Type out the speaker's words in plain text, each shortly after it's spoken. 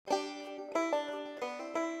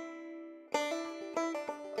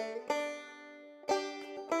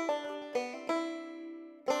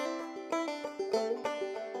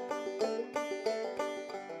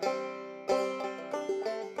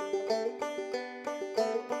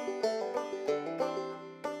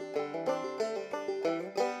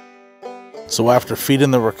So after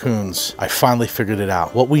feeding the raccoons, I finally figured it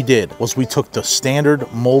out. What we did was we took the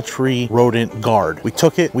standard Moultrie rodent guard. We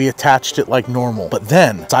took it, we attached it like normal. But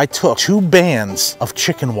then I took 2 bands of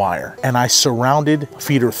chicken wire and I surrounded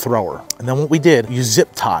feeder thrower. And then what we did, you zip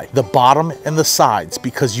tie the bottom and the sides,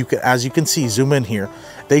 because you can, as you can see, zoom in here,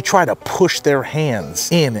 they try to push their hands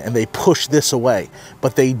in and they push this away,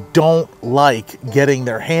 but they don't like getting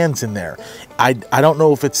their hands in there. I don't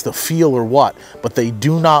know if it's the feel or what, but they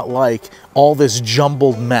do not like all this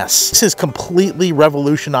jumbled mess. This has completely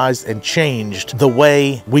revolutionized and changed the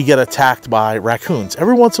way we get attacked by raccoons.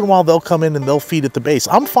 Every once in a while they'll come in and they'll feed at the base.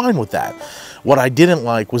 I'm fine with that. What I didn't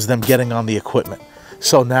like was them getting on the equipment.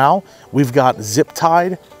 So now we've got zip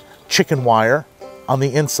tied chicken wire on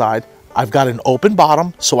the inside. I've got an open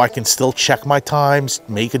bottom so I can still check my times,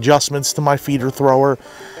 make adjustments to my feeder thrower,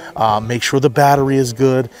 make sure the battery is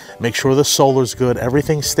good, make sure the solar's good,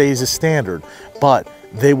 everything stays as standard. But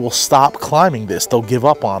they will stop climbing this, they'll give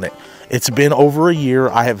up on it. It's been over a year.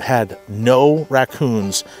 I have had no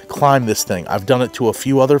raccoons climb this thing. I've done it to a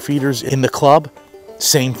few other feeders in the club,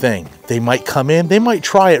 same thing. They might come in, they might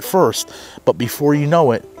try it first, but before you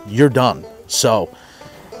know it, you're done. So,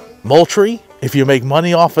 Moultrie, if you make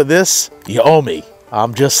money off of this, you owe me.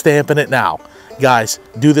 I'm just stamping it now. Guys,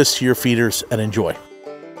 do this to your feeders and enjoy.